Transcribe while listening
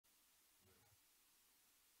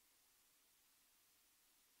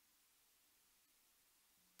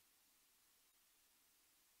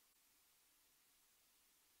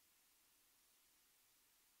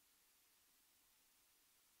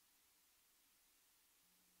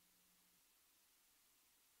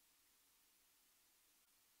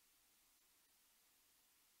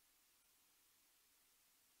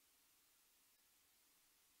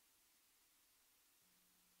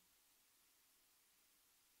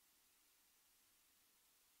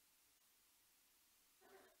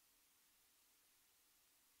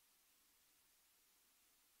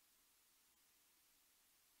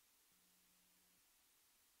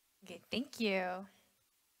Okay, thank you.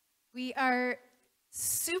 We are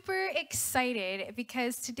super excited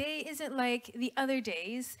because today isn't like the other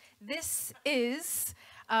days. This is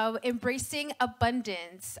Embracing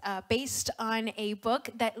Abundance, based on a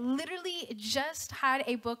book that literally just had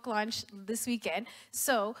a book launch this weekend.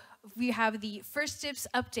 So we have the first tips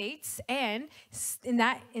updates, and in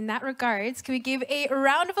that regards, can we give a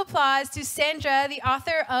round of applause to Sandra, the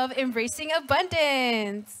author of Embracing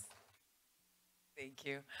Abundance? Thank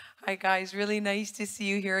you. Hi, guys. Really nice to see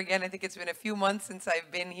you here again. I think it's been a few months since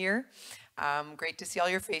I've been here. Great to see all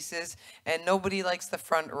your faces. And nobody likes the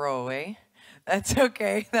front row, eh? That's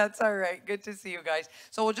okay. That's all right. Good to see you guys.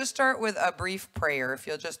 So we'll just start with a brief prayer. If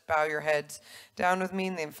you'll just bow your heads down with me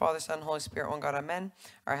in the name of Father, Son, Holy Spirit, one God, amen.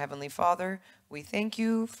 Our Heavenly Father, we thank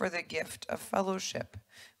you for the gift of fellowship.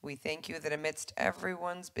 We thank you that amidst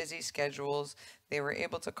everyone's busy schedules, they were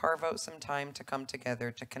able to carve out some time to come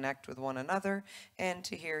together, to connect with one another, and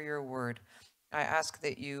to hear your word. I ask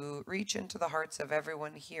that you reach into the hearts of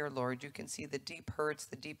everyone here, Lord. You can see the deep hurts,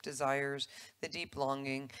 the deep desires, the deep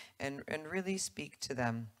longing, and really speak to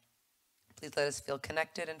them. Please let us feel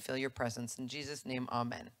connected and feel your presence. In Jesus' name,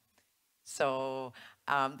 amen. So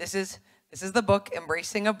this is the book,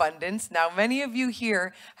 Embracing Abundance. Now, many of you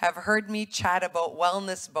here have heard me chat about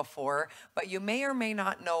wellness before, but you may or may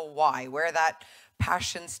not know why, where that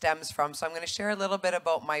passion stems from. So I'm going to share a little bit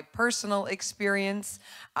about my personal experience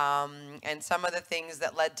and some of the things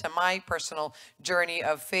that led to my personal journey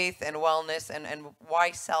of faith and wellness, and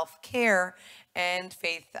why self-care and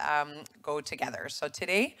faith go together. So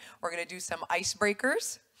today we're going to do some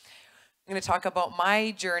icebreakers. I'm going to talk about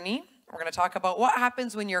my journey. We're going to talk about what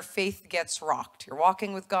happens when your faith gets rocked. You're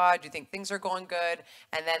walking with God, you think things are going good,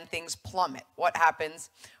 and then things plummet. What happens?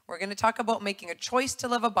 We're going to talk about making a choice to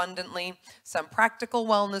live abundantly, some practical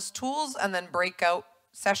wellness tools, and then breakout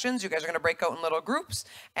sessions. You guys are going to break out in little groups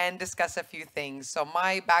and discuss a few things. So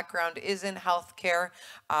my background is in healthcare,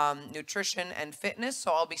 nutrition, and fitness.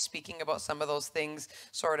 So I'll be speaking about some of those things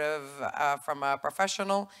sort of from a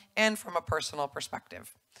professional and from a personal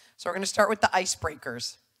perspective. So we're going to start with the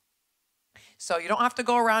icebreakers. So you don't have to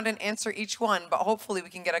go around and answer each one, but hopefully we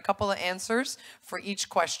can get a couple of answers for each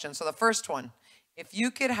question. So the first one, if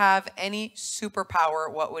you could have any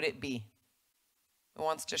superpower, what would it be? Who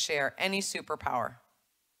wants to share any superpower?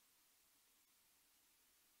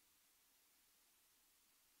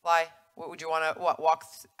 Fly. What would you want to, walk,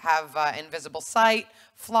 have invisible sight,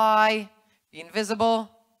 fly, be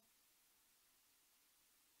invisible?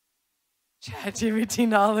 ChatGPT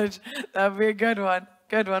knowledge. That'd be a good one.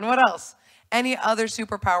 Good one. What else? Any other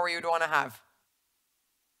superpower you'd want to have?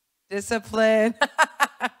 Discipline.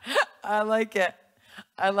 I like it.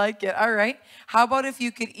 I like it. All right. How about if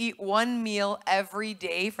you could eat one meal every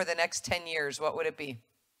day for the next 10 years? What would it be?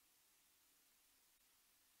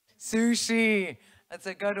 Sushi. That's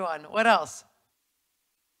a good one. What else?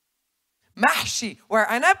 Mahshi. Where?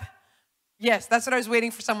 Anab? Yes, that's what I was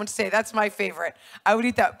waiting for someone to say. That's my favorite. I would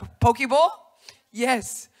eat that. Poke bowl?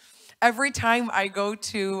 Yes. Every time I go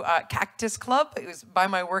to Cactus Club, it was by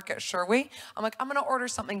my work at Sherway, I'm like, I'm going to order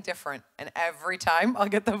something different. And every time I'll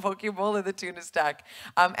get the poke bowl or the tuna stack.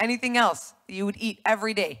 Anything else that you would eat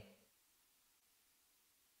every day?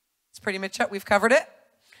 It's pretty much it. We've covered it.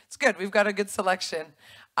 It's good. We've got a good selection.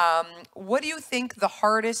 What do you think the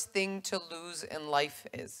hardest thing to lose in life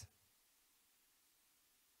is?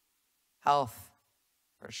 Health,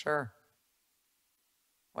 for sure.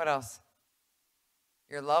 What else?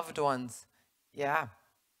 Your loved ones. Yeah.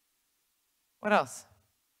 What else?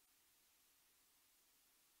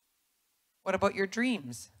 What about your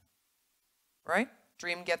dreams? Right?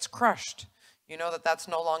 Dream gets crushed. You know that that's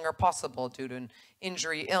no longer possible due to an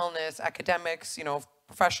injury, illness, academics,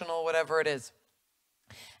 professional, whatever it is.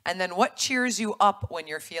 And then what cheers you up when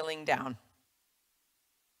you're feeling down?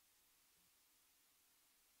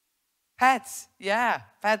 Pets. Yeah,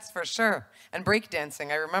 pets for sure. And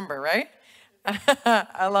breakdancing, I remember, right?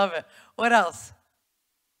 I love it. What else?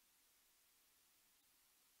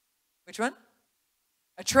 Which one?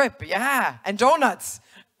 A trip, yeah. And donuts.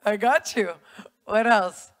 I got you. What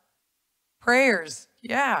else? Prayers,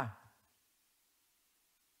 yeah.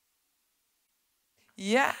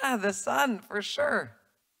 Yeah, the sun, for sure.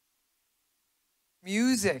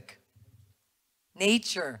 Music.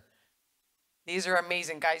 Nature. These are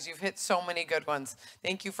amazing, guys. You've hit so many good ones.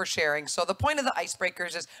 Thank you for sharing. So the point of the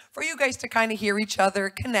icebreakers is for you guys to kind of hear each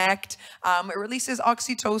other, connect. It releases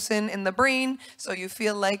oxytocin in the brain, so you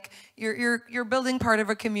feel like you're building part of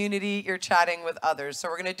a community. You're chatting with others. So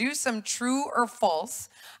we're going to do some true or false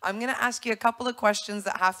I'm going to ask you a couple of questions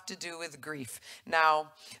that have to do with grief.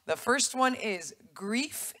 Now, the first one is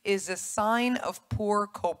grief is a sign of poor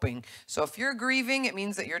coping. So if you're grieving, it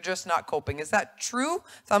means that you're just not coping. Is that true?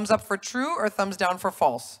 Thumbs up for true or thumbs down for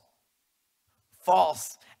false?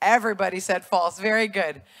 False. Everybody said false. Very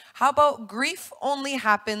good. How about grief only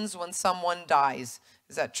happens when someone dies?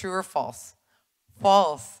 Is that true or false?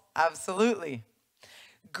 False. Absolutely.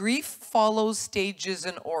 Grief follows stages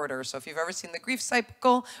in order. So if you've ever seen the grief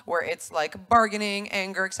cycle where it's like bargaining,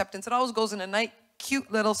 anger, acceptance, it always goes in a nice,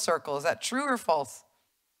 cute little circle. Is that true or false?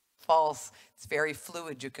 False. It's very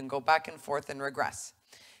fluid. You can go back and forth and regress.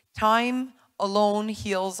 Time alone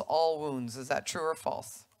heals all wounds. Is that true or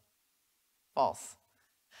false? False.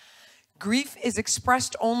 Grief is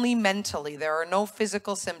expressed only mentally. There are no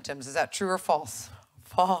physical symptoms. Is that true or false?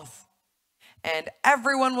 False. And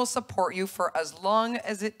everyone will support you for as long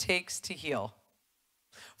as it takes to heal.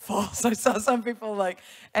 False. I saw some people like,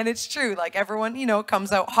 and it's true, like everyone,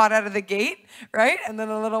 comes out hot out of the gate, right? And then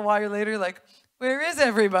a little while later, like, where is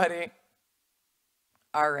everybody?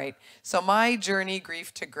 All right. So my journey,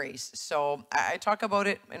 grief to grace. So I talk about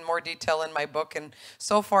it in more detail in my book. And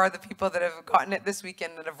so far, the people that have gotten it this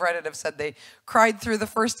weekend and have read it have said they cried through the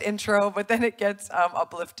first intro, but then it gets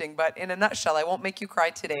uplifting. But in a nutshell, I won't make you cry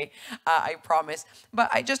today, I promise. But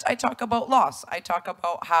I talk about loss. I talk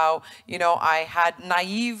about how, I had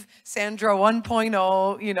naive Sandra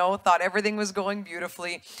 1.0, thought everything was going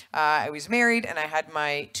beautifully. I was married and I had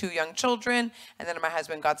my 2 young children, and then my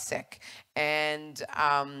husband got sick. And,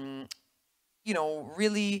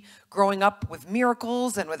 really growing up with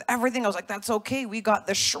miracles and with everything, I was like, that's okay. We got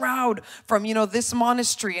the shroud from, this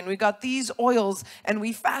monastery, and we got these oils, and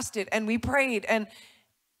we fasted and we prayed, and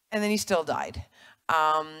then he still died.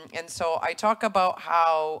 And so I talk about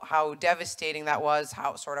how devastating that was,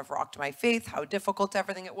 how it sort of rocked my faith, how difficult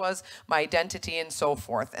everything it was, my identity, and so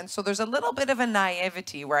forth. And so there's a little bit of a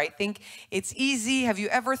naivety where I think it's easy. Have you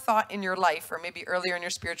ever thought in your life, or maybe earlier in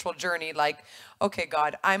your spiritual journey, like, okay,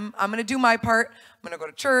 God, I'm going to do my part. I'm going to go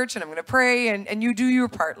to church and I'm going to pray, and you do your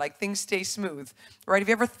part, like things stay smooth, right? Have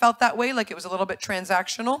you ever felt that way? Like it was a little bit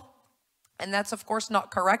transactional? And that's, of course, not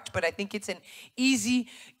correct, but I think it's an easy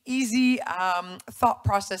thought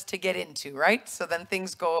process to get into, right? So then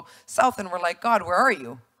things go south and we're like, God, where are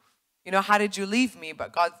you? How did you leave me?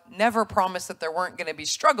 But God never promised that there weren't going to be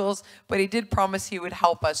struggles, but he did promise he would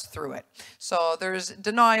help us through it. So there's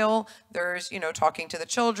denial, there's, talking to the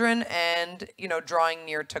children, and, drawing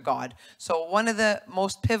near to God. So one of the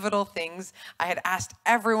most pivotal things, I had asked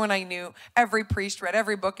everyone I knew, every priest, read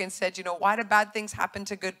every book, and said, why do bad things happen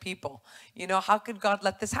to good people? How could God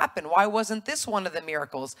let this happen? Why wasn't this one of the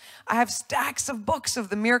miracles? I have stacks of books of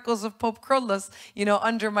the miracles of Pope Kyrillos,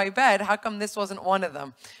 under my bed. How come this wasn't one of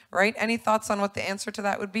them? Right? Any thoughts on what the answer to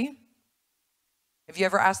that would be? Have you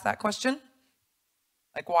ever asked that question?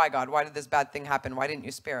 Like, why, God? Why did this bad thing happen? Why didn't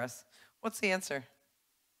you spare us? What's the answer?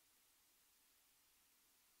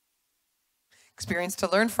 Experience to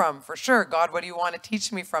learn from, for sure. God, what do you want to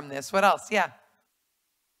teach me from this? What else? Yeah.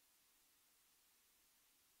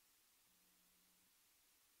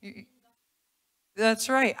 That's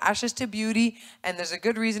right. Ashes to beauty, and there's a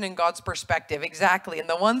good reason in God's perspective. Exactly. And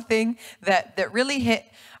the one thing that really hit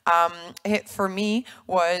for me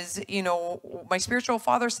was, my spiritual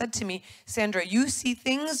father said to me, Sandra, you see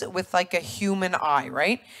things with like a human eye,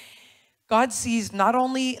 right? God sees not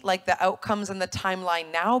only like the outcomes and the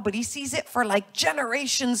timeline now, but he sees it for like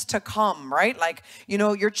generations to come, right? Like,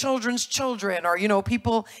 your children's children, or,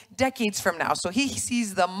 people decades from now. So he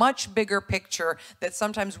sees the much bigger picture that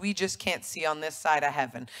sometimes we just can't see on this side of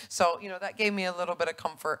heaven. So, that gave me a little bit of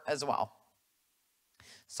comfort as well.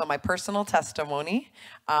 So my personal testimony,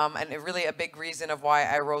 and really a big reason of why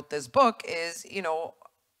I wrote this book is,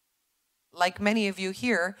 like many of you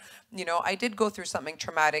here, I did go through something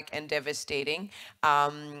traumatic and devastating,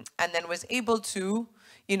 and then was able to,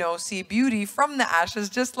 see beauty from the ashes,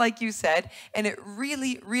 just like you said. And it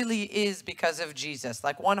really, really is because of Jesus,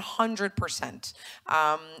 like 100%.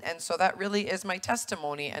 And so that really is my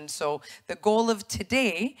testimony. And so the goal of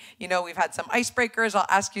today, we've had some icebreakers, I'll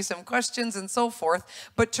ask you some questions and so forth,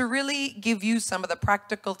 but to really give you some of the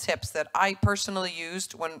practical tips that I personally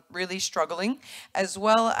used when really struggling, as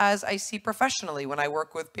well as I see professionally when I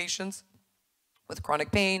work with patients with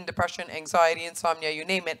chronic pain, depression, anxiety, insomnia, you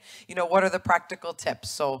name it. What are the practical tips?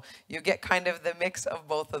 So you get kind of the mix of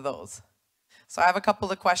both of those. So I have a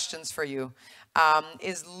couple of questions for you.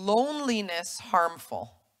 Is loneliness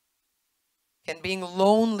harmful? Can being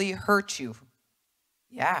lonely hurt you?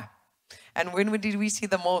 Yeah. And when did we see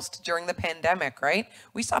the most? During the pandemic, right?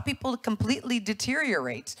 We saw people completely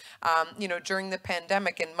deteriorate, during the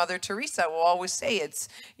pandemic. And Mother Teresa will always say it's,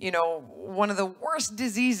 one of the worst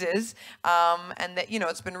diseases, and that,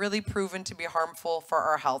 it's been really proven to be harmful for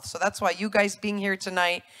our health. So that's why you guys being here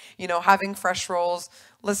tonight, having fresh rolls,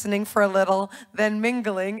 listening for a little, then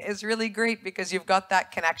mingling is really great because you've got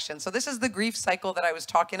that connection. So this is the grief cycle that I was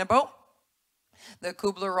talking about, the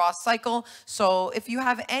Kubler-Ross cycle. So if you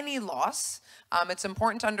have any loss, it's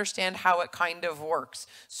important to understand how it kind of works.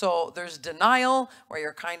 So there's denial, where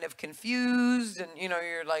you're kind of confused and,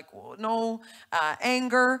 you're like, well, no,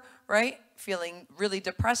 anger, right? Feeling really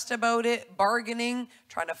depressed about it, bargaining,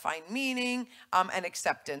 trying to find meaning, and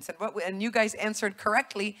acceptance. And you guys answered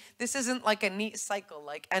correctly. This isn't like a neat cycle,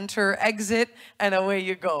 like enter, exit, and away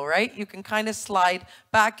you go, right? You can kind of slide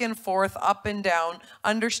back and forth, up and down,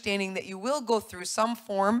 understanding that you will go through some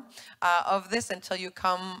form of this until you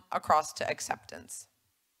come across to acceptance.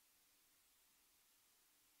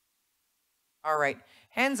 All right.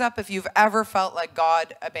 Hands up if you've ever felt like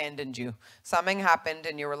God abandoned you. Something happened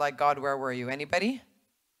and you were like, God, where were you? Anybody?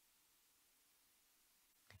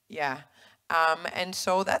 Yeah. And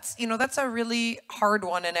so that's a really hard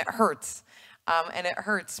one, and it hurts.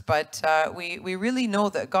 But we really know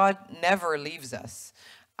that God never leaves us.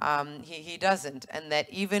 He doesn't, and that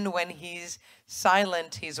even when he's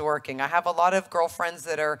silent, he's working. I have a lot of girlfriends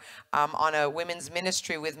that are on a women's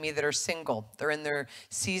ministry with me that are single. They're in their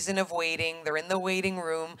season of waiting. They're in the waiting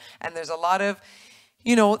room, and there's a lot of,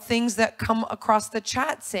 things that come across the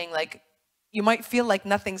chat saying like, you might feel like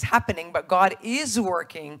nothing's happening, but God is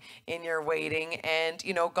working in your waiting, and,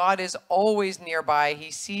 God is always nearby.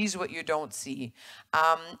 He sees what you don't see,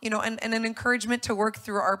 and an encouragement to work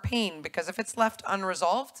through our pain, because if it's left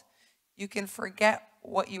unresolved, you can forget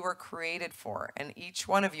what you were created for. And each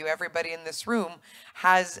one of you, everybody in this room,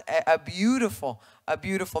 has a beautiful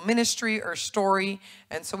ministry or story.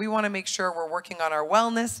 And so we want to make sure we're working on our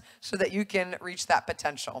wellness so that you can reach that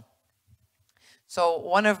potential. So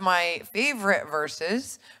one of my favorite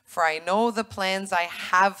verses, for I know the plans I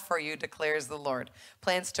have for you, declares the Lord.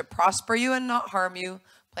 Plans to prosper you and not harm you,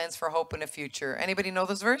 plans for hope and a future. Anybody know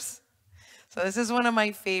this verse? So this is one of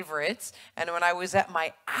my favorites. And when I was at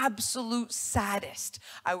my absolute saddest,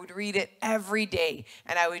 I would read it every day.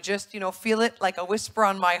 And I would just, feel it like a whisper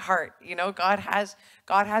on my heart. God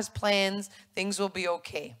has plans. Things will be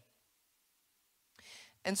okay.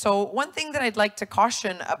 And so one thing that I'd like to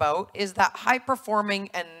caution about is that high performing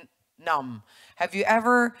and numb. Have you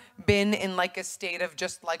ever been in like a state of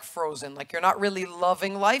just like frozen? Like you're not really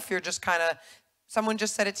loving life. You're just kind of, someone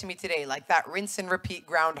just said it to me today, like that rinse and repeat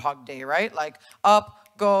Groundhog Day, right? Like up,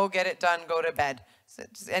 go, get it done, go to bed.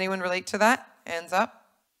 Does anyone relate to that? Hands up.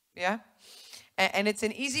 Yeah. And it's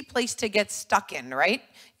an easy place to get stuck in, right?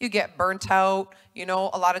 You get burnt out. A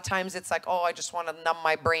lot of times it's like, oh, I just want to numb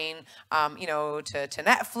my brain, to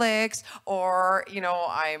Netflix, or,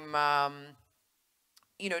 I'm,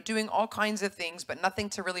 doing all kinds of things, but nothing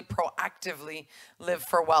to really proactively live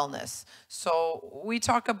for wellness. So we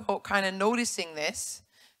talk about kind of noticing this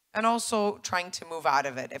and also trying to move out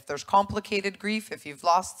of it. If there's complicated grief, if you've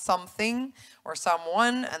lost something or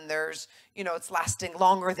someone and there's, it's lasting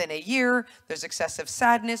longer than a year, there's excessive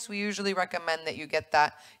sadness, we usually recommend that you get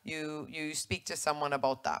that, you speak to someone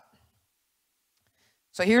about that.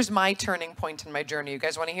 So here's my turning point in my journey. You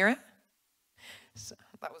guys want to hear it? So,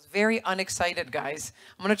 that was very unexcited, guys.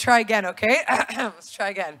 I'm going to try again, okay? Let's try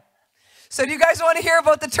again. So do you guys want to hear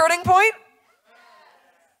about the turning point?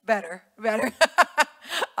 Better.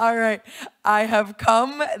 All right. I have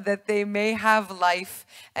come that they may have life,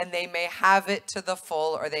 and they may have it to the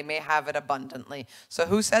full, or they may have it abundantly. So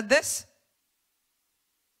who said this?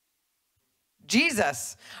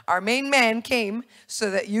 Jesus, our main man, came so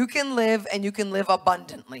that you can live, and you can live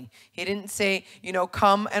abundantly. He didn't say,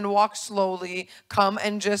 come and walk slowly, come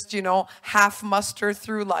and just, half muster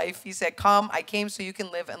through life. He said, come, I came so you can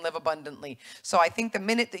live and live abundantly. So I think the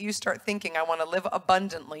minute that you start thinking, I want to live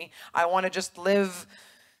abundantly, I want to just live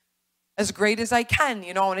as great as I can,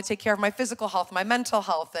 I want to take care of my physical health, my mental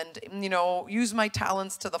health, and, use my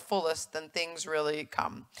talents to the fullest, then things really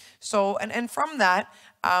come. So, and from that,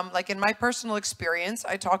 like in my personal experience,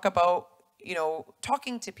 I talk about,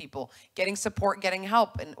 talking to people, getting support, getting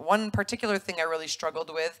help. And one particular thing I really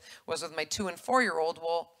struggled with was with my 2- and 4-year-old.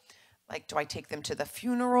 Well, like, do I take them to the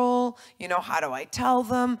funeral? How do I tell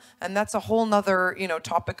them? And that's a whole nother,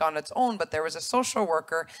 topic on its own. But there was a social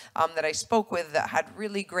worker that I spoke with that had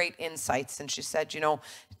really great insights. And she said,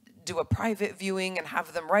 do a private viewing and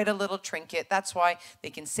have them write a little trinket. That's why they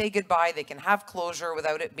can say goodbye, they can have closure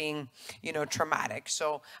without it being, traumatic.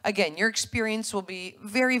 So again, your experience will be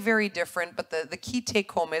very, very different, but the key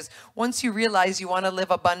take home is once you realize you want to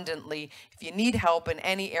live abundantly, if you need help in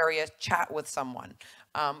any area, chat with someone.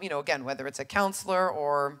 Again, whether it's a counselor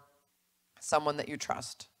or someone that you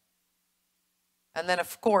trust. And then,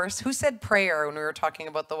 of course, who said prayer when we were talking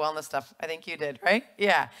about the wellness stuff? I think you did, right?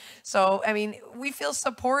 Yeah. So, we feel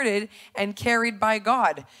supported and carried by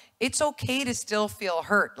God. It's okay to still feel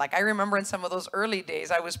hurt. Like, I remember in some of those early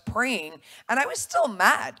days, I was praying and I was still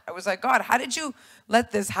mad. I was like, God, how did you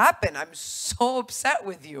let this happen? I'm so upset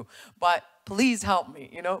with you, but please help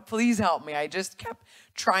me, please help me. I just kept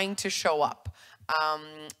trying to show up.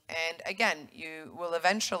 And again, you will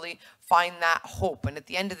eventually find that hope. And at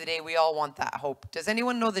the end of the day, we all want that hope. Does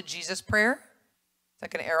anyone know the Jesus prayer? It's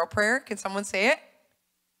like an arrow prayer. Can someone say it?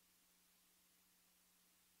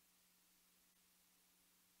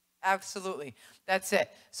 Absolutely. That's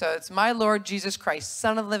it. So it's my Lord Jesus Christ,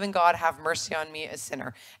 Son of the living God, have mercy on me, a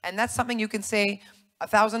sinner. And that's something you can say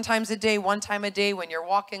 1,000 times a day, 1 time a day, when you're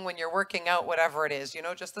walking, when you're working out, whatever it is,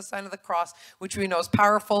 just the sign of the cross, which we know is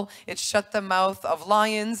powerful. It's shut the mouth of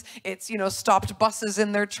lions. It's, stopped buses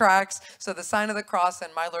in their tracks. So the sign of the cross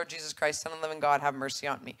and my Lord Jesus Christ, Son of the living God, have mercy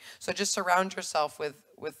on me. So just surround yourself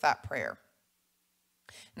with that prayer.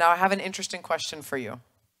 Now I have an interesting question for you.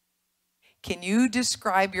 Can you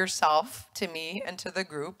describe yourself to me and to the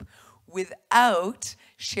group without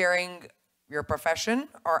sharing your profession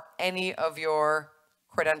or any of your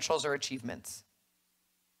credentials or achievements?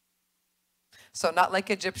 So not like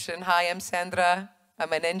Egyptian, hi, I'm Sandra,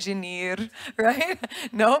 I'm an engineer, right?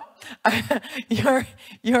 No,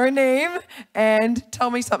 your name and tell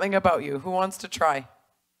me something about you. Who wants to try?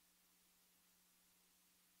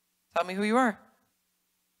 Tell me who you are.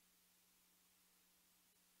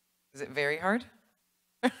 Is it very hard?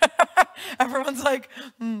 Everyone's like,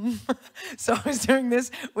 So I was doing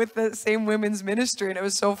this with the same women's ministry, and it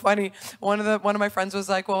was so funny. One of my friends was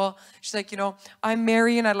like, well, she's like, I'm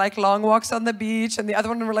Mary and I like long walks on the beach. And the other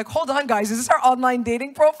one were like, hold on, guys, is this our online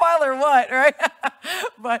dating profile or what, right?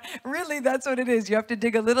 But really, that's what it is. You have to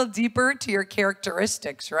dig a little deeper to your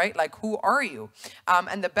characteristics, right? Like, who are you?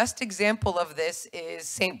 And the best example of this is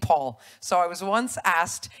St. Paul. So I was once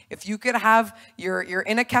asked if you could have, you're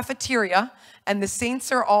in a cafeteria and the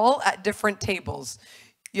saints are all at different tables.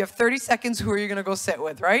 You have 30 seconds, who are you going to go sit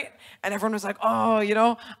with, right? And everyone was like,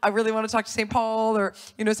 oh, I really want to talk to St. Paul or,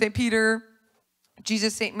 St. Peter,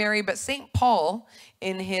 Jesus, St. Mary. But St. Paul,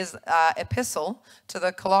 in his epistle to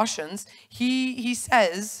the Colossians, he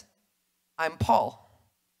says, I'm Paul,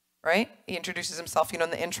 right? He introduces himself, in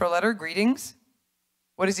the intro letter, greetings.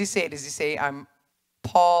 What does he say? Does he say, I'm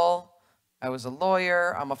Paul, I was a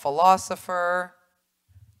lawyer, I'm a philosopher?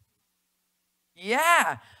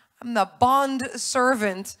 Yeah, I'm the bond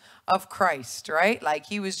servant of Christ, right? Like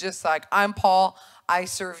he was just like, I'm Paul, I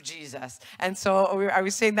serve Jesus. And so I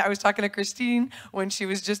was saying that, I was talking to Christine when she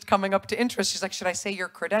was just coming up to interest. She's like, should I say your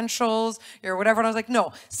credentials, your whatever? And I was like,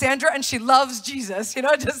 no, Sandra, and she loves Jesus,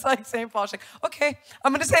 just like St. Paul. She's like, okay,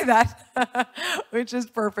 I'm going to say that, which is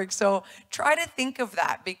perfect. So try to think of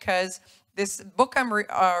that, because this book I'm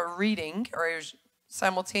reading, or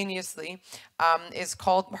simultaneously, is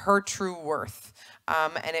called Her True Worth.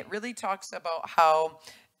 And it really talks about how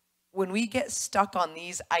when we get stuck on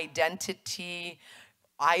these identity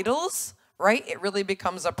idols, right, it really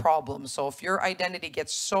becomes a problem. So if your identity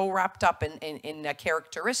gets so wrapped up in a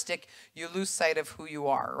characteristic, you lose sight of who you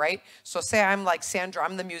are, right? So say I'm like Sandra,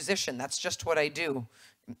 I'm the musician. That's just what I do.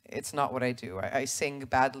 It's not what I do. I sing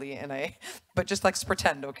badly, but just let's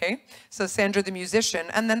pretend, okay? So Sandra the musician,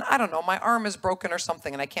 and then, I don't know, my arm is broken or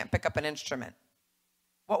something and I can't pick up an instrument.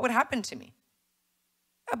 What would happen to me?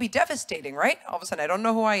 That'd be devastating, right? All of a sudden, I don't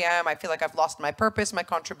know who I am. I feel like I've lost my purpose, my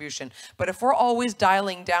contribution. But if we're always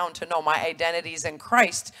dialing down to know my identity is in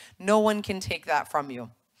Christ, no one can take that from you.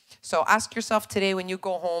 So ask yourself today when you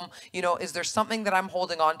go home, is there something that I'm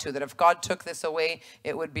holding on to that if God took this away,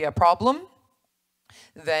 it would be a problem?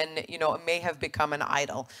 Then, it may have become an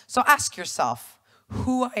idol. So ask yourself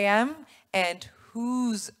who I am and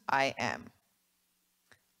whose I am.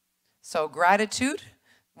 So gratitude,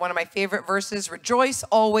 one of my favorite verses, rejoice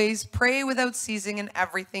always, pray without ceasing, in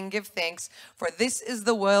everything give thanks, for this is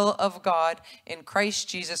the will of God in Christ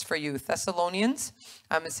Jesus for you. Thessalonians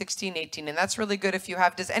 16:18. And that's really good if you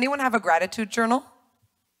have. Does anyone have a gratitude journal?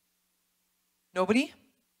 Nobody?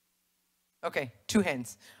 Okay, 2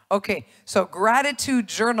 hands. Okay, so gratitude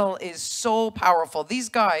journal is so powerful. These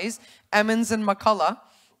guys, Emmons and McCullough,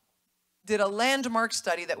 did a landmark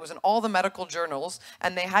study that was in all the medical journals,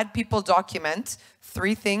 and they had people document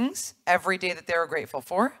 3 things every day that they were grateful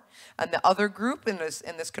for. And the other group in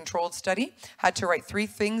this controlled study had to write 3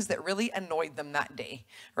 things that really annoyed them that day,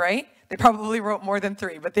 right? They probably wrote more than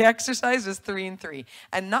 3, but the exercise was 3 and 3.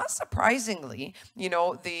 And not surprisingly, you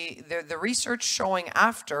know, the research showing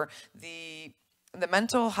after the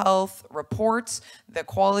mental health reports, the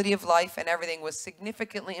quality of life and everything was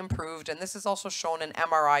significantly improved. And this is also shown in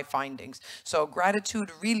MRI findings. So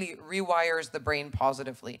gratitude really rewires the brain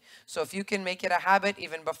positively. So if you can make it a habit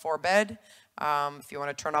even before bed, if you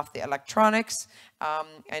want to turn off the electronics,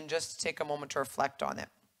 and just take a moment to reflect on it.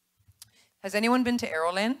 Has anyone been to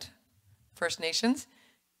Arrowland, First Nations?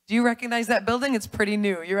 Do you recognize that building? It's pretty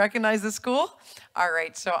new. You recognize the school? All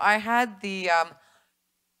right, so I had the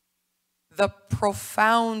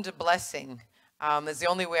profound blessing, is the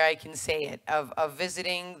only way I can say it, of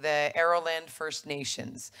visiting the Arrowland First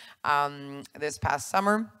Nations this past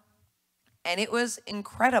summer. And it was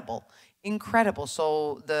incredible. Incredible.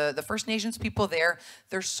 So the First Nations people there,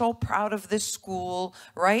 they're so proud of this school,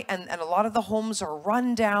 right? And a lot of the homes are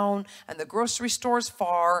run down and the grocery store's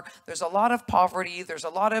far. There's a lot of poverty. There's a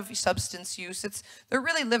lot of substance use. They're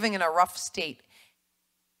really living in a rough state.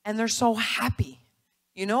 And they're so happy.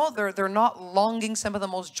 You know, they're not longing, some of the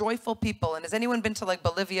most joyful people. And has anyone been to like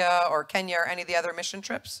Bolivia or Kenya or any of the other mission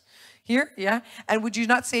trips here? Yeah. And would you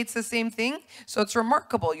not say it's the same thing? So it's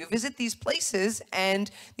remarkable. You visit these places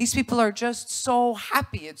and these people are just so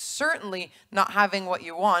happy. It's certainly not having what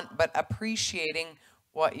you want, but appreciating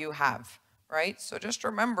what you have. Right? So just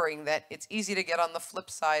remembering that it's easy to get on the flip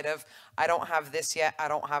side of, I don't have this yet, I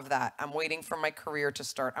don't have that. I'm waiting for my career to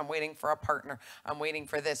start. I'm waiting for a partner. I'm waiting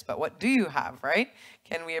for this. But what do you have, right?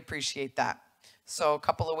 Can we appreciate that? So a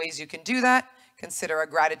couple of ways you can do that. Consider a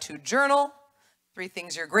gratitude journal. 3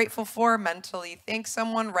 things you're grateful for. Mentally thank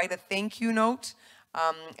someone. Write a thank you note.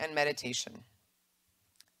 And meditation.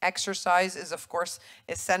 Exercise is, of course,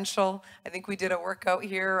 essential. I think we did a workout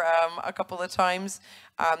here a couple of times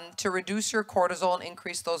to reduce your cortisol and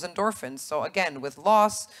increase those endorphins. So again, with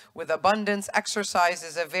loss, with abundance, exercise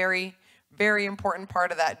is a very, very important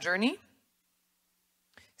part of that journey.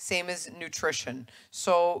 Same as nutrition.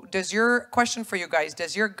 So question for you guys,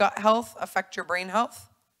 does your gut health affect your brain health?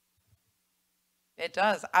 It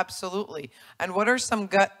does, absolutely. And what are some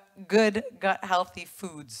good gut healthy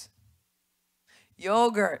foods?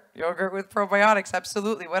 Yogurt with probiotics,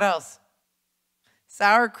 absolutely. What else?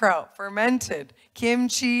 Sauerkraut, fermented,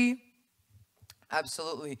 kimchi,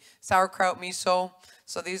 absolutely. Sauerkraut, miso.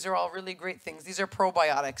 So these are all really great things. These are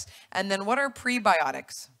probiotics. And then what are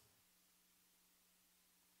prebiotics?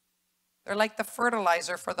 They're like the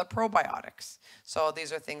fertilizer for the probiotics. So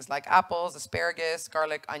these are things like apples, asparagus,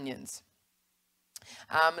 garlic, onions.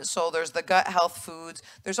 So there's the gut health foods.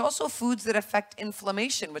 There's also foods that affect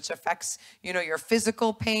inflammation, which affects, you know, your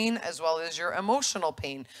physical pain as well as your emotional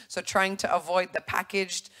pain. So trying to avoid the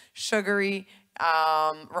packaged, sugary,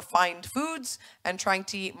 refined foods and trying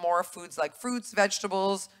to eat more foods like fruits,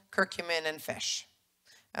 vegetables, curcumin, and fish.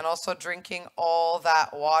 And also drinking all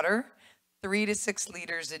that water, 3 to 6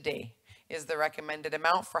 liters a day is the recommended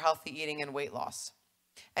amount for healthy eating and weight loss.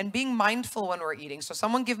 And being mindful when we're eating. So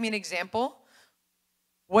someone give me an example.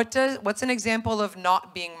 What's an example of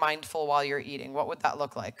not being mindful while you're eating? What would that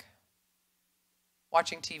look like?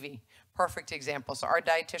 Watching TV. Perfect example. So our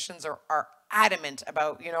dietitians are adamant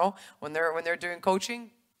about, you know, when they're doing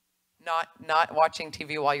coaching, not watching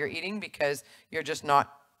TV while you're eating because you're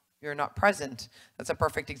not present. That's a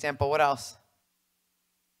perfect example. What else?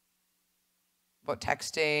 About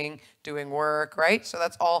texting, doing work, right? So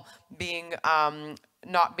that's all being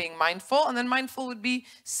not being mindful. And then mindful would be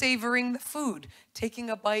savoring the food, taking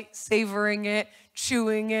a bite, savoring it,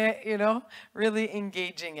 chewing it, you know, really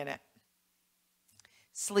engaging in it.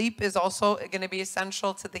 Sleep is also going to be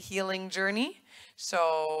essential to the healing journey.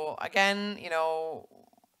 So again, you know,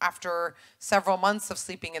 after several months of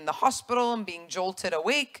sleeping in the hospital and being jolted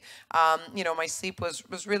awake, you know, my sleep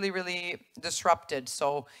was really, really disrupted.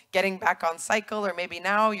 So getting back on cycle, or maybe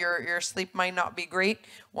now your sleep might not be great.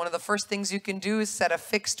 One of the first things you can do is set a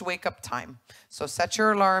fixed wake up time. So set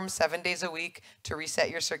your alarm 7 days a week to reset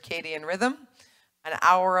your circadian rhythm. An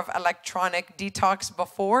hour of electronic detox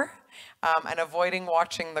before, and avoiding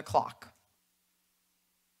watching the clock.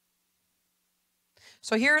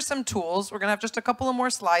 So here are some tools. We're going to have just a couple of more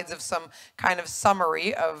slides of some kind of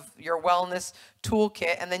summary of your wellness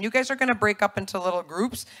toolkit. And then you guys are going to break up into little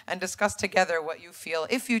groups and discuss together what you feel,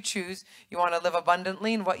 if you choose, you want to live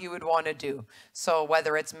abundantly and what you would want to do. So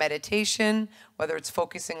whether it's meditation, whether it's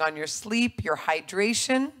focusing on your sleep, your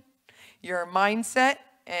hydration, your mindset,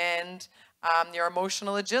 and Your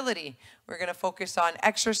emotional agility. We're going to focus on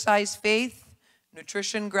exercise, faith,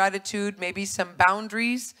 nutrition, gratitude, maybe some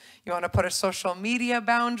boundaries. You want to put a social media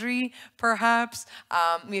boundary, perhaps,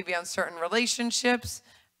 maybe on certain relationships,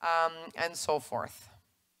 and so forth.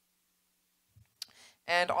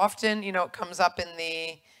 And often, it comes up in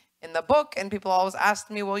the book, and people always ask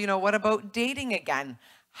me, well, what about dating again?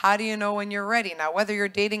 How do you know when you're ready? Now, whether you're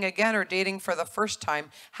dating again or dating for the first time,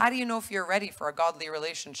 how do you know if you're ready for a godly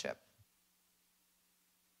relationship?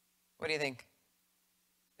 What do you think?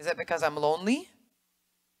 Is it because I'm lonely?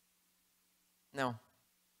 No.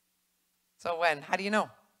 So when? How do you know?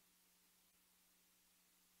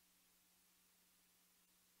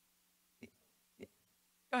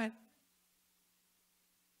 Go ahead.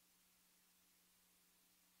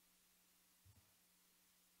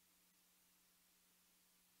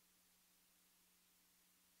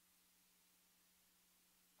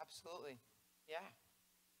 Absolutely. Yeah.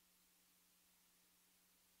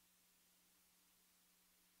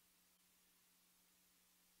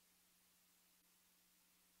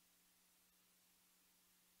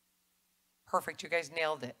 Perfect. You guys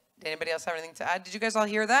nailed it. Did anybody else have anything to add? Did you guys all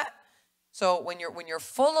hear that? So when you're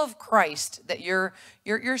full of Christ, that you're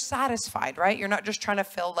satisfied, right? You're not just trying to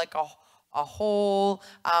fill like a hole,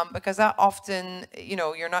 because that often,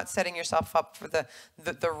 you're not setting yourself up for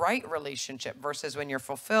the right relationship versus when you're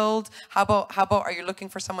fulfilled. How about are you looking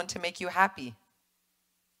for someone to make you happy?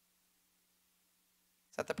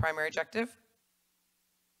 Is that the primary objective?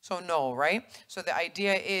 So no, right? So the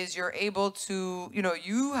idea is you're able to,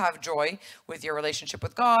 you have joy with your relationship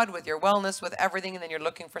with God, with your wellness, with everything, and then you're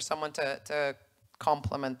looking for someone to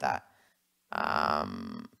complement that.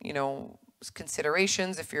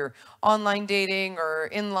 Considerations if you're online dating or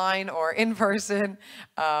in line or in person,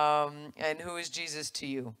 and who is Jesus to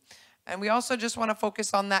you. And we also just want to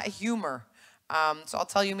focus on that humor. So I'll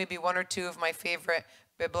tell you maybe one or two of my favorite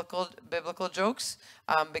biblical jokes,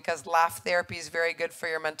 because laugh therapy is very good for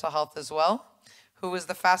your mental health as well. Who was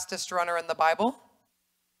the fastest runner in the Bible?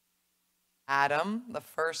 Adam, the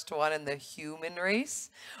first one in the human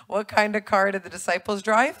race. What kind of car did the disciples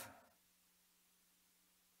drive?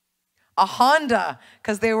 A Honda,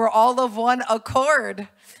 because they were all of one accord.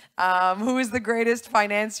 Who is the greatest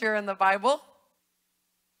financier in the Bible?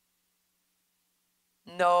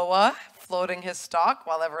 Noah, floating his stock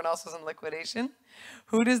while everyone else was in liquidation.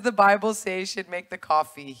 Who does the Bible say should make the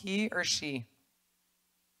coffee, he or she?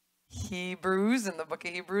 Hebrews, in the book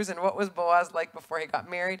of Hebrews. And what was Boaz like before he got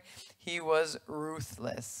married? He was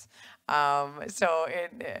ruthless. That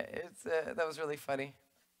was really funny.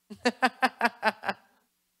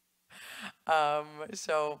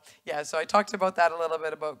 So I talked about that a little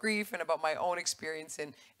bit, about grief and about my own experience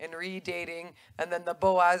in re-dating, and then the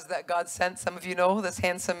Boaz that God sent. Some of you know this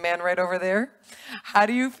handsome man right over there. How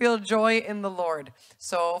do you feel joy in the Lord?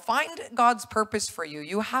 So find God's purpose for you.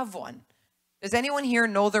 You have one. Does anyone here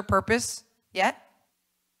know their purpose yet?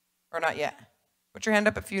 Or not yet? Put your hand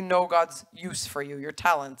up if you know God's use for you, your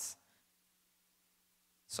talents.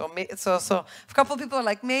 So a couple of people are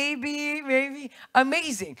like, maybe,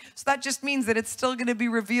 amazing. So that just means that it's still going to be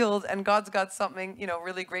revealed, and God's got something,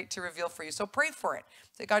 really great to reveal for you. So pray for it.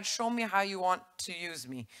 Say, God, show me how you want to use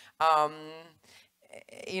me. And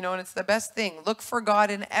it's the best thing. Look for God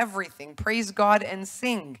in everything. Praise God and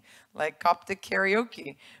sing, like Coptic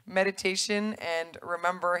karaoke, meditation, and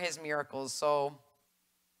remember his miracles. So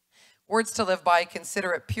words to live by: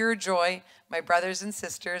 consider it pure joy, my brothers and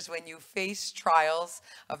sisters, when you face trials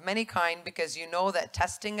of many kind, because you know that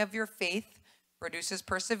testing of your faith produces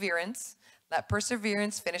perseverance. Let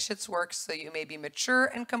perseverance finish its work so you may be mature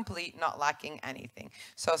and complete, not lacking anything.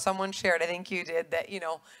 So someone shared, I think you did, that,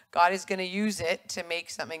 God is going to use it to make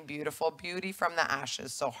something beautiful, beauty from the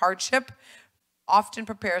ashes. So hardship often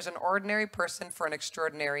prepares an ordinary person for an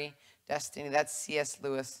extraordinary destiny. That's C.S.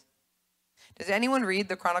 Lewis. Does anyone read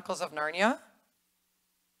the Chronicles of Narnia?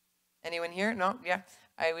 Anyone here? No? Yeah.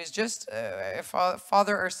 I was just,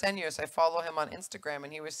 Father Arsenius, I follow him on Instagram,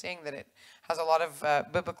 and he was saying that it has a lot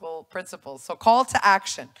of biblical principles. So call to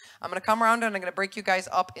action. I'm going to come around and I'm going to break you guys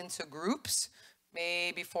up into groups,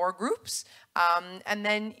 maybe 4 groups. And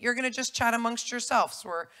then you're going to just chat amongst yourselves.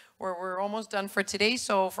 We're almost done for today.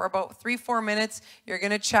 So for about 3-4 minutes, you're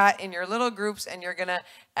going to chat in your little groups, and you're going to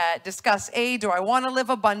discuss, do I want to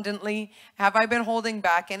live abundantly? Have I been holding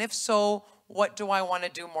back? And if so, what do I want to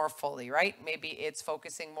do more fully, right? Maybe it's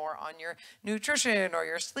focusing more on your nutrition or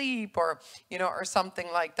your sleep, or, or something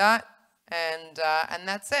like that. And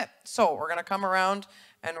that's it. So we're going to come around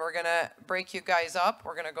and we're going to break you guys up.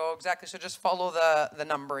 We're going to go exactly. So just follow the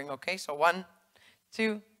numbering. Okay. So 1,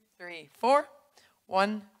 2, 3, 4,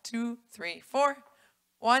 1, 2, 3, 4,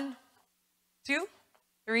 1, 2,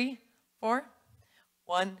 3, 4.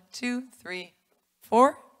 1, 2, 3,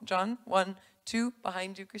 4. John, 1, 2.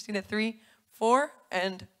 Behind you, Christina, 3, 4,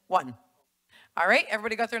 and 1. All right,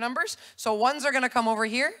 everybody got their numbers? So ones are going to come over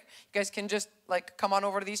here. You guys can just like come on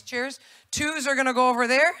over to these chairs. Twos are going to go over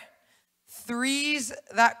there. Threes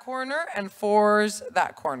that corner, and fours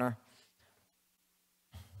that corner.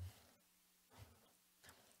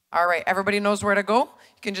 All right, everybody knows where to go.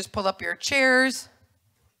 You can just pull up your chairs.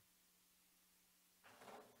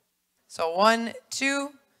 So 1, 2,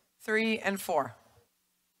 3, and 4.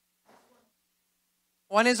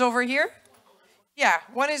 1 is over here. Yeah,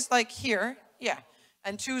 1 is like here. Yeah,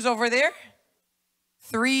 and 2's over there.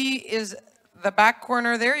 3 is the back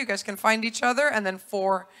corner there. You guys can find each other. And then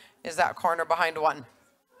 4 is that corner behind 1.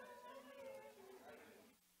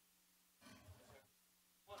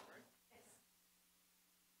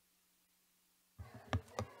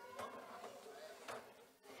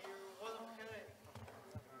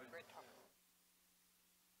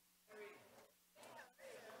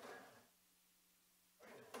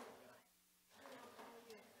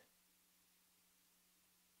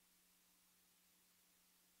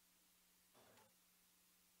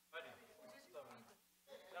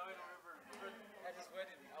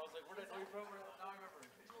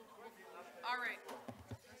 All right.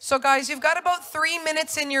 So guys, you've got about 3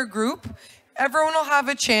 minutes in your group. Everyone will have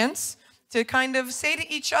a chance to kind of say to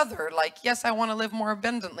each other, like, yes, I want to live more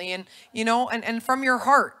abundantly. And, you know, and from your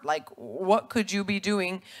heart, like, what could you be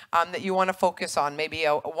doing that you want to focus on? Maybe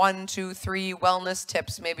a 1, 2, 3 wellness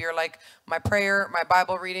tips. Maybe you're like, my prayer, my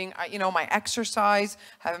Bible reading, you know, my exercise,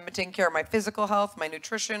 haven't been taking care of my physical health, my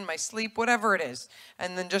nutrition, my sleep, whatever it is.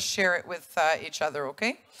 And then just share it with each other,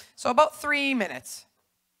 okay? So about 3 minutes.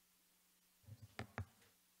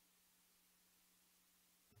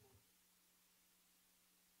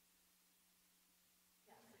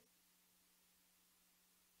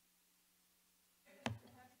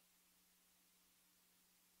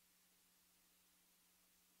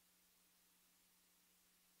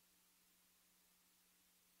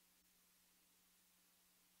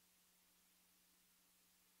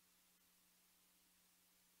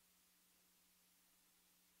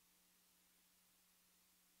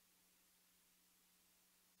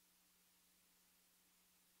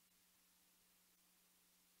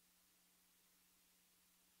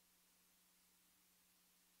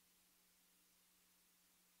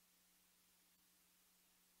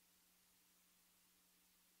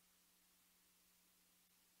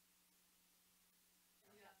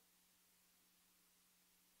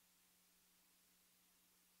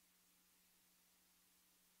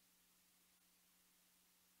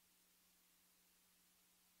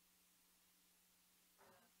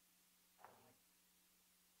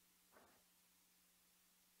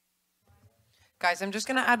 Guys, I'm just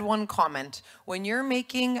going to add one comment. When you're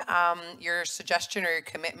making your suggestion or your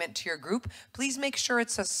commitment to your group, please make sure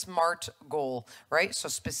it's a SMART goal, right? So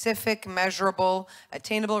specific, measurable,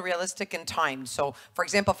 attainable, realistic, and timed. So for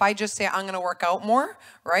example, if I just say I'm going to work out more,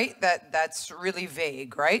 right? That's really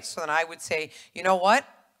vague, right? So then I would say, you know what?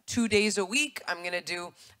 2 days a week, I'm going to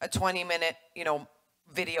do a 20-minute, you know,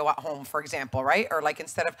 video at home, for example, right? Or like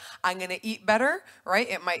instead of I'm going to eat better, right?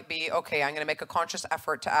 It might be, okay, I'm going to make a conscious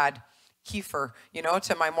effort to add kefir, you know,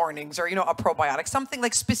 to my mornings, or, you know, a probiotic, something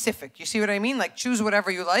like specific. You see what I mean? Like choose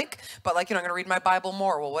whatever you like, but like, you know, I'm going to read my Bible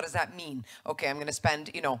more. Well, what does that mean? Okay, I'm going to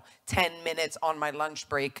spend, you know, 10 minutes on my lunch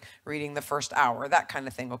break reading the first hour, that kind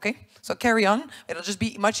of thing. Okay. So carry on. It'll just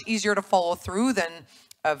be much easier to follow through than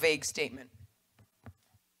a vague statement.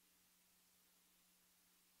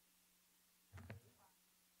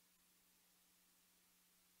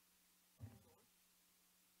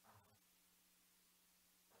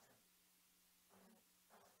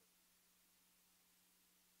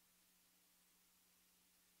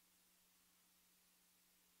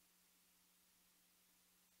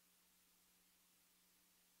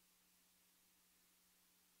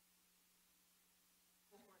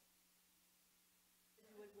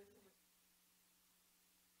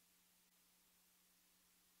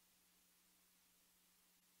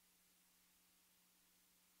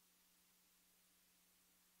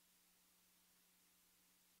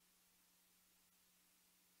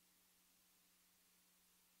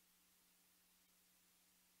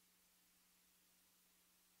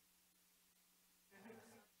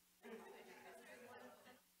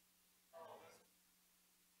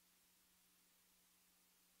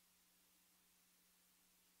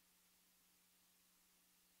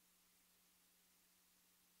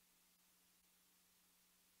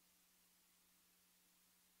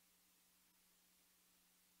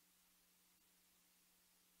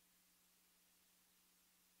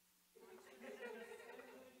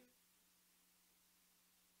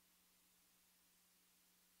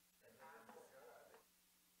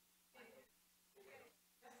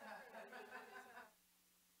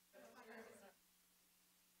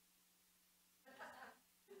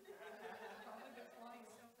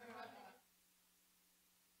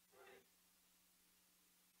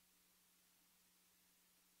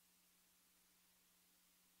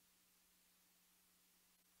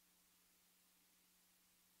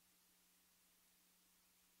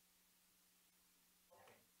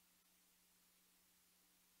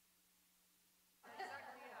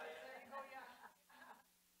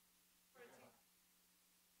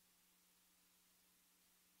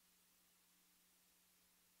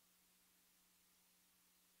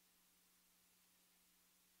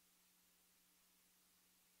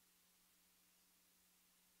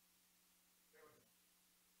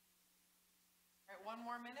 one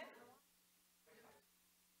more minute?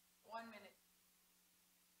 1 minute.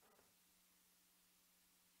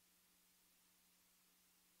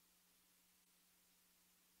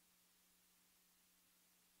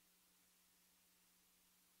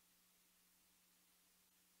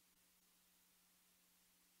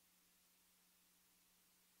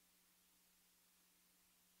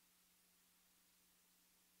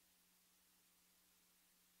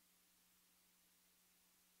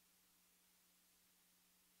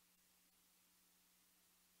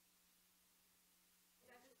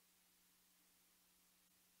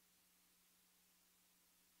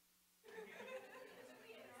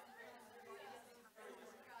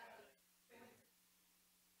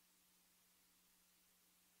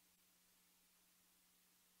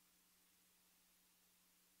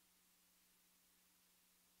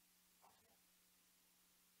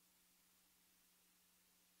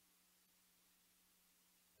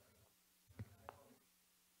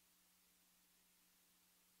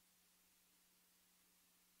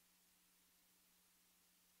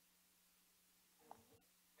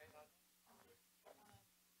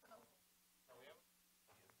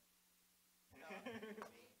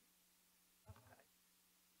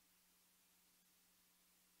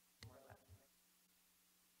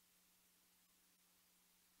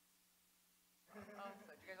 So,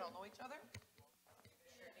 do you guys all know each other?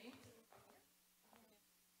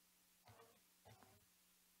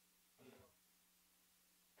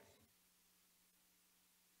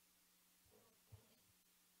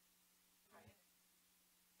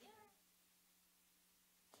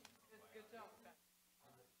 Good job.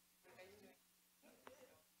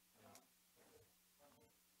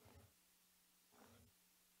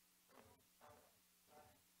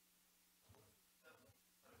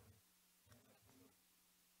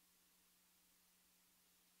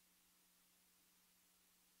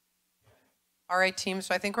 All right, team.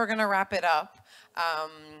 So I think we're gonna wrap it up.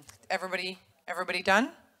 Everybody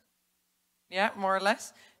done? Yeah, more or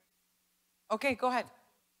less. Okay, go ahead.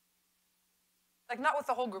 Like not with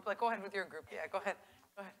the whole group. Like go ahead with your group. Yeah, go ahead.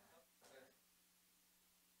 Go ahead.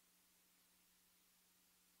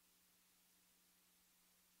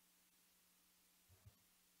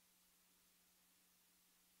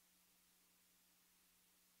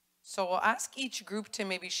 So we'll ask each group to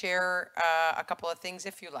maybe share a couple of things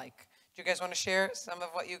if you like. Do you guys want to share some of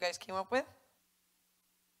what you guys came up with?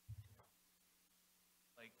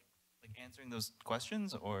 Like answering those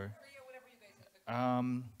questions or?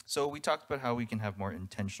 So we talked about how we can have more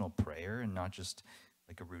intentional prayer and not just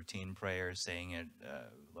like a routine prayer, saying it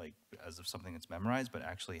like as of something that's memorized, but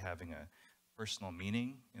actually having a personal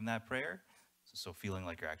meaning in that prayer. So feeling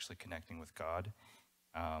like you're actually connecting with God.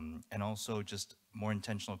 And also just more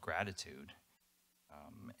intentional gratitude.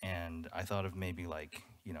 And I thought of maybe like,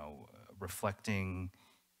 reflecting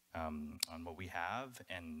on what we have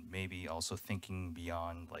and maybe also thinking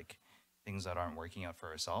beyond like things that aren't working out for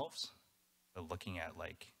ourselves, but looking at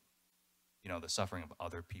like, the suffering of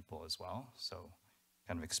other people as well. So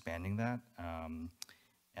kind of expanding that. And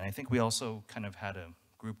I think we also kind of had a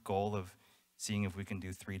group goal of seeing if we can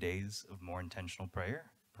do 3 days of more intentional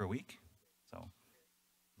prayer per week. So,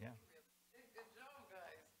 yeah. Good job,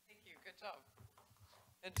 guys. Thank you. Good job.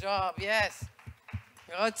 Good job. Yes.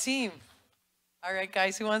 Good team. All right,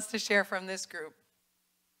 guys. Who wants to share from this group?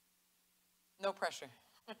 No pressure.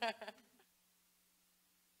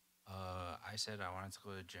 I said I wanted to go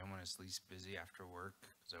to the gym when it's least busy after work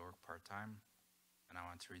because I work part-time, and I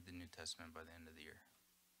want to read the New Testament by the end of the year.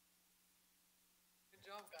 Good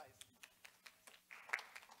job, guys.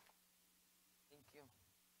 Thank you.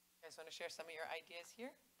 You guys want to share some of your ideas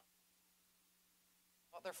here?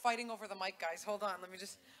 Well, they're fighting over the mic, guys. Hold on. Let me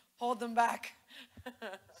just hold them back.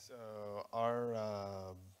 So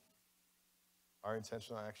our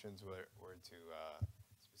intentional actions were to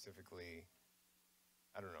specifically,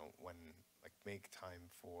 I don't know, make time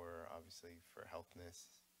for, obviously, for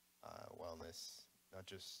healthness, wellness, not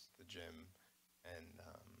just the gym, and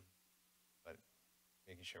but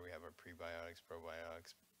making sure we have our prebiotics,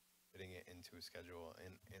 probiotics, fitting it into a schedule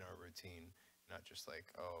in our routine, not just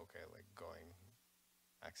like, oh, okay, like going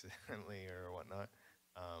accidentally or whatnot.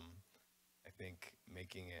 I think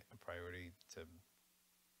making it a priority to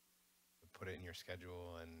put it in your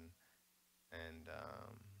schedule and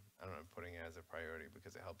I don't know, putting it as a priority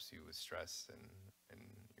because it helps you with stress and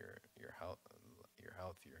your health,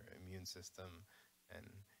 your immune system, and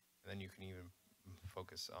then you can even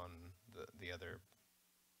focus on the other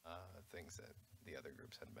things that the other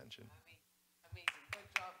groups had mentioned. Amazing. Good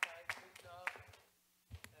job, guys. Good job.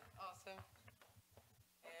 That's awesome.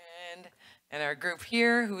 And our group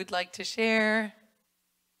here, who would like to share?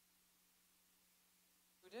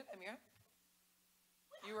 yeah?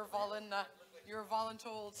 You were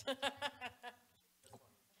voluntold.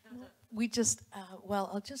 We just,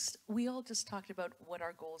 we all just talked about what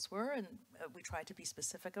our goals were, and we tried to be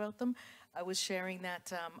specific about them. I was sharing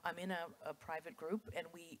that I'm in a private group, and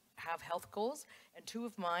we have health goals, and two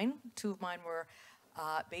of mine were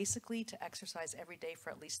basically to exercise every day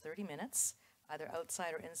for at least 30 minutes, either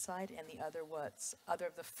outside or inside, and the other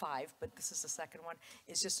of the 5, but this is the second one,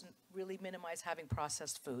 is just really minimize having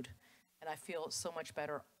processed food. And I feel so much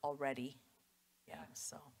better already. Yeah,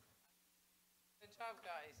 so. Good job,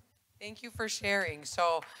 guys. Thank you for sharing.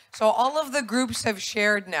 So all of the groups have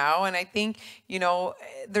shared now, and I think,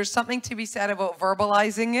 there's something to be said about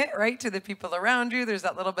verbalizing it, right, to the people around you. There's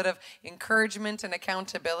that little bit of encouragement and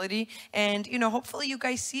accountability. And, hopefully you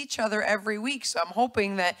guys see each other every week. So I'm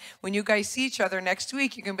hoping that when you guys see each other next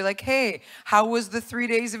week, you can be like, hey, how was the 3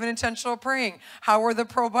 days of intentional praying? How were the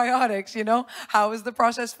probiotics, How was the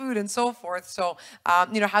processed food and so forth? So,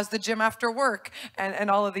 how's the gym after work and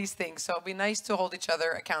all of these things. So it'll be nice to hold each other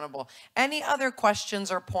accountable. Any other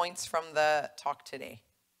questions or points from the talk today?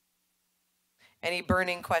 Any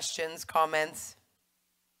burning questions, comments?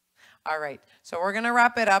 All right, so we're going to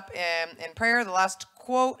wrap it up in prayer. The last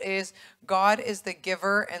quote is, God is the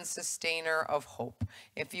giver and sustainer of hope.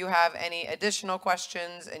 If you have any additional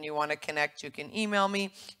questions and you want to connect, you can email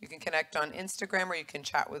me. You can connect on Instagram, or you can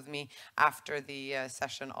chat with me after the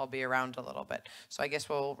session. I'll be around a little bit. So I guess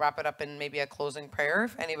we'll wrap it up in maybe a closing prayer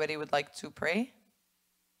if anybody would like to pray.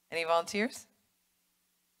 Any volunteers?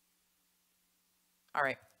 All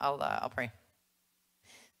right, I'll pray. In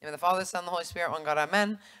the name of the Father, the Son, and the Holy Spirit, one God,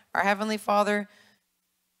 amen. Our Heavenly Father,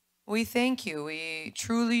 we thank you. We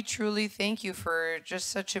truly, truly thank you for just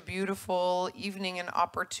such a beautiful evening and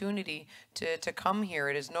opportunity to come here.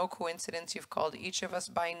 It is no coincidence you've called each of us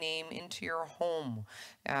by name into your home.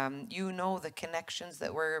 You know the connections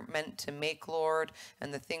that we're meant to make, Lord,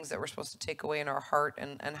 and the things that we're supposed to take away in our heart,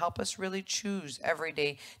 and help us really choose every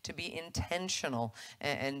day to be intentional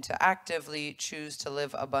and to actively choose to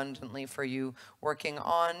live abundantly for you, working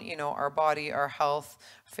on, our body, our health,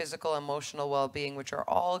 physical, emotional well-being, which are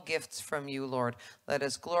all gifts from you, Lord. Let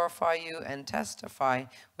us glorify you and testify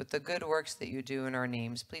with the good works that you do in our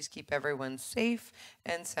names. Please keep everyone safe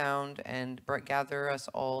and sound, and gather us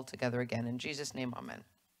all together again. In Jesus' name, amen.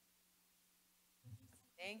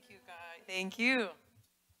 Thank you, guys. Thank you.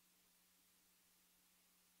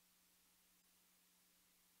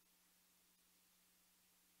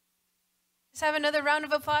 Let's have another round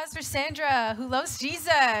of applause for Sandra, who loves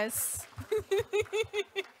Jesus.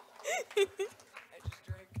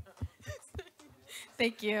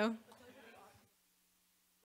 Thank you.